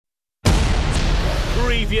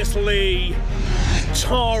Previously,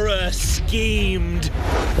 Tara schemed.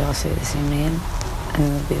 We all say the same name, and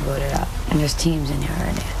then we'll be voted out. And there's teams in here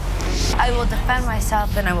already. I will defend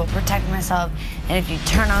myself, and I will protect myself. And if you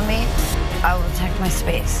turn on me, I will protect my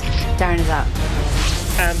space. Darren is out.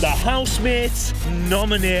 And the housemates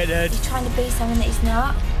nominated. He's trying to be someone that he's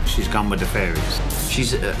not. She's gone with the fairies.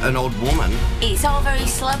 She's an old woman. It's all very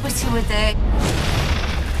celebrity with it.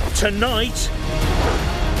 Tonight,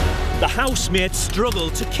 the housemates struggle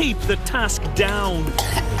to keep the task down.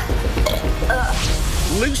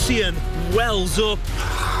 Lucian wells up.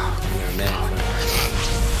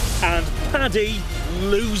 And Paddy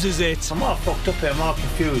loses it. I'm all fucked up here, I'm all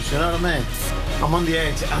confused, you know what I mean? I'm on the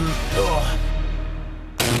edge,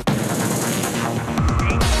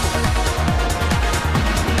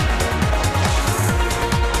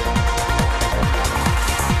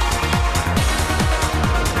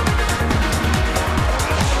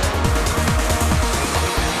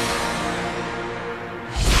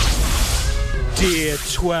 Dear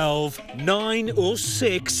 12,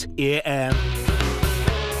 9:06 a.m.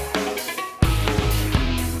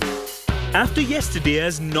 After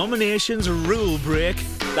yesterday's nominations rule break,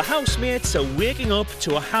 the housemates are waking up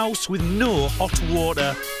to a house with no hot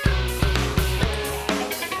water.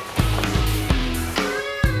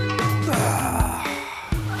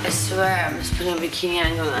 I swear I'm just putting a bikini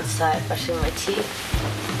on going outside, brushing my teeth.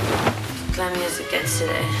 Clammy as it gets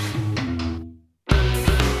today.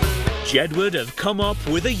 Jedward have come up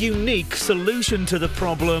with a unique solution to the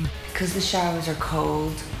problem. Because the showers are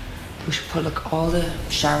cold, we should put like all the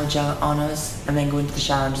shower gel on us and then go into the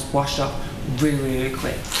shower and just wash up really, really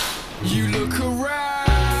quick. You look around,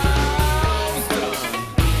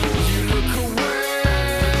 you look awake,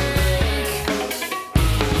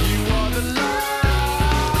 you are the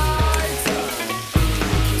light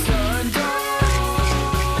turned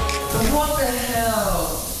on. What the hell?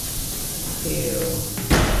 Ew.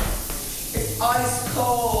 It's ice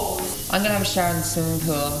cold. I'm gonna have a shower in the swimming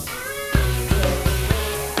pool.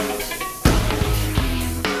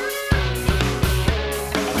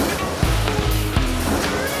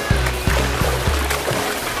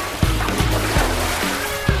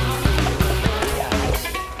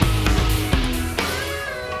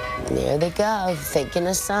 There they go, thinking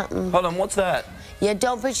of something. Hold on, what's that? Yeah,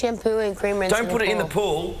 don't put shampoo and cream rinse Don't put it in the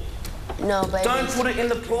pool. No, baby. Don't put it in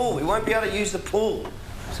the pool. We won't be able to use the pool.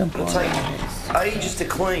 It'll take ages to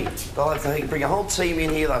clean. They'll have to bring a whole team in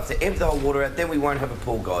here. They'll have to empty the whole water out. Then we won't have a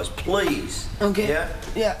pool, guys. Please. Okay. Yeah?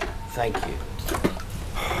 Yeah. Thank you.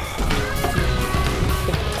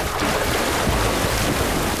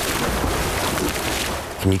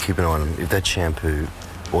 Can you keep an eye on them? If that shampoo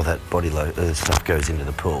or that body stuff goes into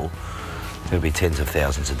the pool, there'll be tens of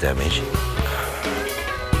thousands of damage.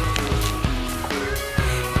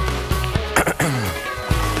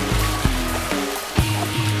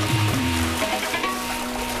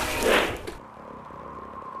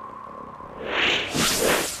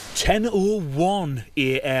 10:01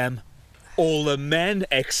 a.m. All the men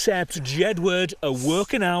except Jedward are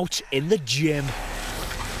working out in the gym.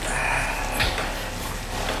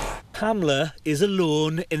 Pamela is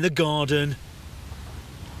alone in the garden.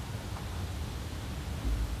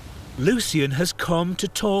 Lucian has come to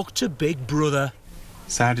talk to Big Brother.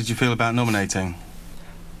 So how did you feel about nominating?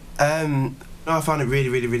 No, I found it really,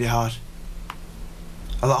 really, really hard.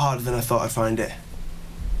 A lot harder than I thought I'd find it.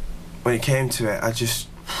 When it came to it, I just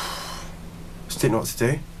didn't know what to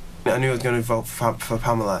do. I knew I was going to vote for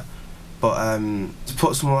Pamela, but to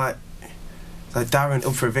put someone like Darren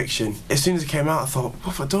up for eviction, as soon as it came out, I thought,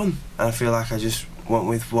 what have I done? And I feel like I just went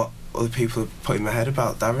with what other people have put in my head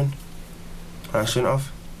about Darren, and I shouldn't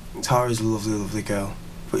have. Tara's a lovely, lovely girl,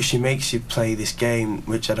 but she makes you play this game,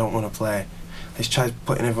 which I don't want to play. Let's try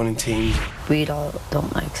putting everyone in teams. We all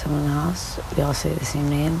don't like someone else. We all say the same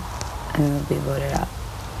name, and then we'll be voted out.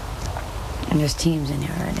 And there's teams in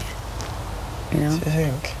here already. You know? Do you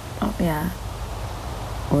think? Oh, yeah.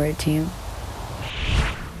 We're a team.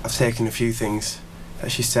 I've taken a few things that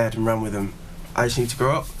she said and ran with them. I just need to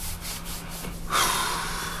grow up.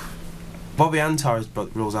 Bobby and Tara's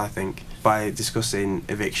broke the rules, I think, by discussing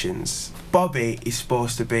evictions. Bobby is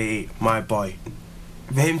supposed to be my boy.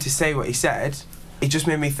 For him to say what he said, it just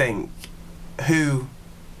made me think, who's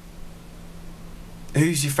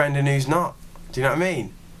your friend and who's not? Do you know what I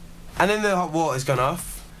mean? And then the hot water's gone off,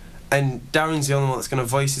 and Darren's the only one that's going to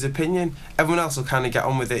voice his opinion. Everyone else will kind of get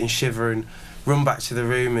on with it and shiver and run back to the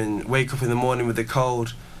room and wake up in the morning with the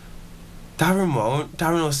cold. Darren won't.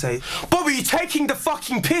 Darren will say, Bobby, you're taking the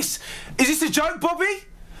fucking piss. Is this a joke, Bobby?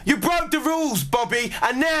 You broke the rules, Bobby,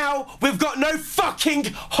 and now we've got no fucking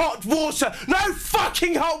hot water. No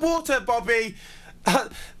fucking hot water, Bobby. I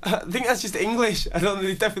think that's just English. I don't think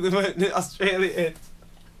they definitely weren't in Australia.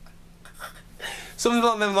 Something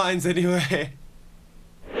along them lines, anyway.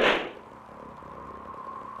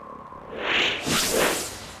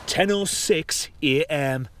 (10:06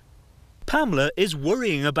 a.m). Pamela is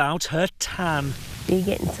worrying about her tan. Are you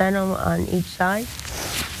getting sun on each side?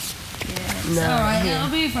 Yeah. No. Alright, it'll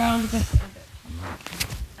be brown.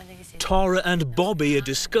 Tara and Bobby are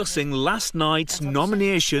discussing last night's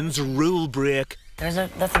nominations rule break. There's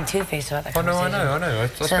nothing two-faced about that Oh, no, I conversation. know. I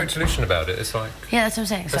spoke to Lucian about it. It's like... Yeah, that's what I'm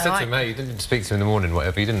saying. I So said to him, mate, you didn't speak to him in the morning,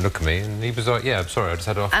 whatever. He didn't look at me, and he was like, yeah, I'm sorry, I just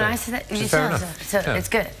had it off. And day." I said that, Which you is fair said enough. so Yeah. it's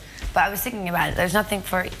good. But I was thinking about it. There's nothing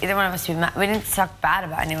for either one of us to be mad. We didn't talk bad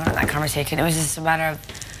about anyone in that conversation. It was just a matter of...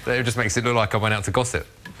 But it just makes it look like I went out to gossip.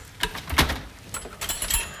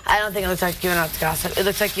 I don't think it looks like you went out to gossip. It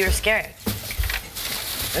looks like you were scared.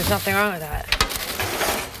 There's nothing wrong with that.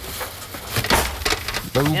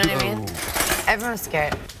 You know what I mean? Everyone's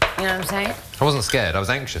scared. You know what I'm saying? I wasn't scared, I was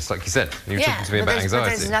anxious, like you said. You were talking to me about but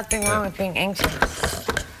anxiety. there's nothing wrong with being anxious.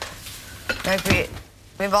 Like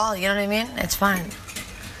we've all, you know what I mean? It's fine.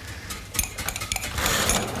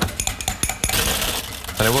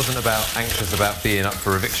 And it wasn't about anxious about being up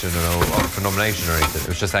for eviction or up for nomination or anything. It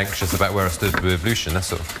was just anxious about where I stood with Lucian,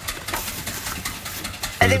 that's all.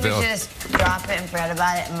 I It was think a we bit should just drop it and forget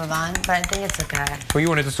about it and move on, but I think it's okay. Well, you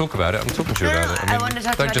wanted to talk about it. I'm talking to you No, about no, it. I wanted to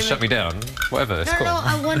talk don't about just it shut me down. Whatever, it's cool. No,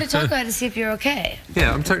 I wanted to talk about it to see if you're okay.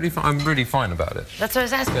 Yeah, I'm totally fine. I'm really fine about it. That's what I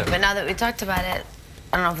was asking. Yeah. But now that we talked about it,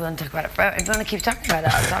 I don't know if we want to talk about it forever. If you want to keep talking about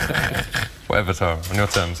it, I'll talk about it. Whatever, Tara. On your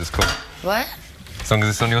terms, it's cool. What? As long as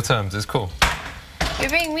it's on your terms, it's cool. You're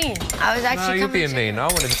being mean. I was actually No, you're coming being to mean. I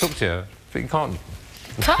wanted to talk to you, but you can't.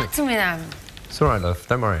 Talk to me then. It's all right, love.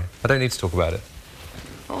 Don't worry. I don't need to talk about it.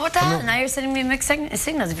 Well, what the hell? Now you're sending me mixed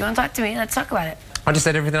signals. If you want to talk to me, let's talk about it. I just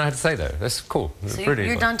said everything I had to say, though. That's cool. So really,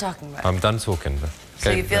 you're done talking about it. I'm done talking. So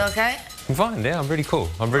you feel okay? I'm fine, yeah. I'm really cool.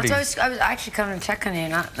 I'm really... So I was actually coming to check on you,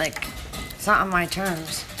 not like, it's not on my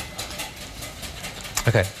terms.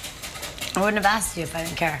 Okay. I wouldn't have asked you if I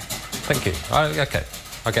didn't care. Thank you. Okay.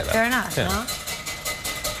 I get that. Fair enough, Yeah. no?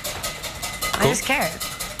 I Cool. just cared.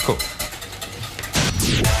 Cool.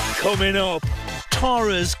 Coming up,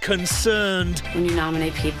 Tara's concerned. When you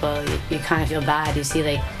nominate people, you kind of feel bad. You see,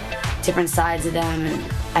 like, different sides of them,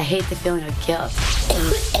 and I hate the feeling of guilt.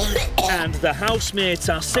 And the housemates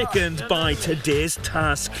are sickened by today's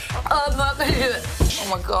task. I'm not gonna do it.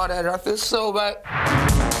 Oh my God, Ed, I feel so bad.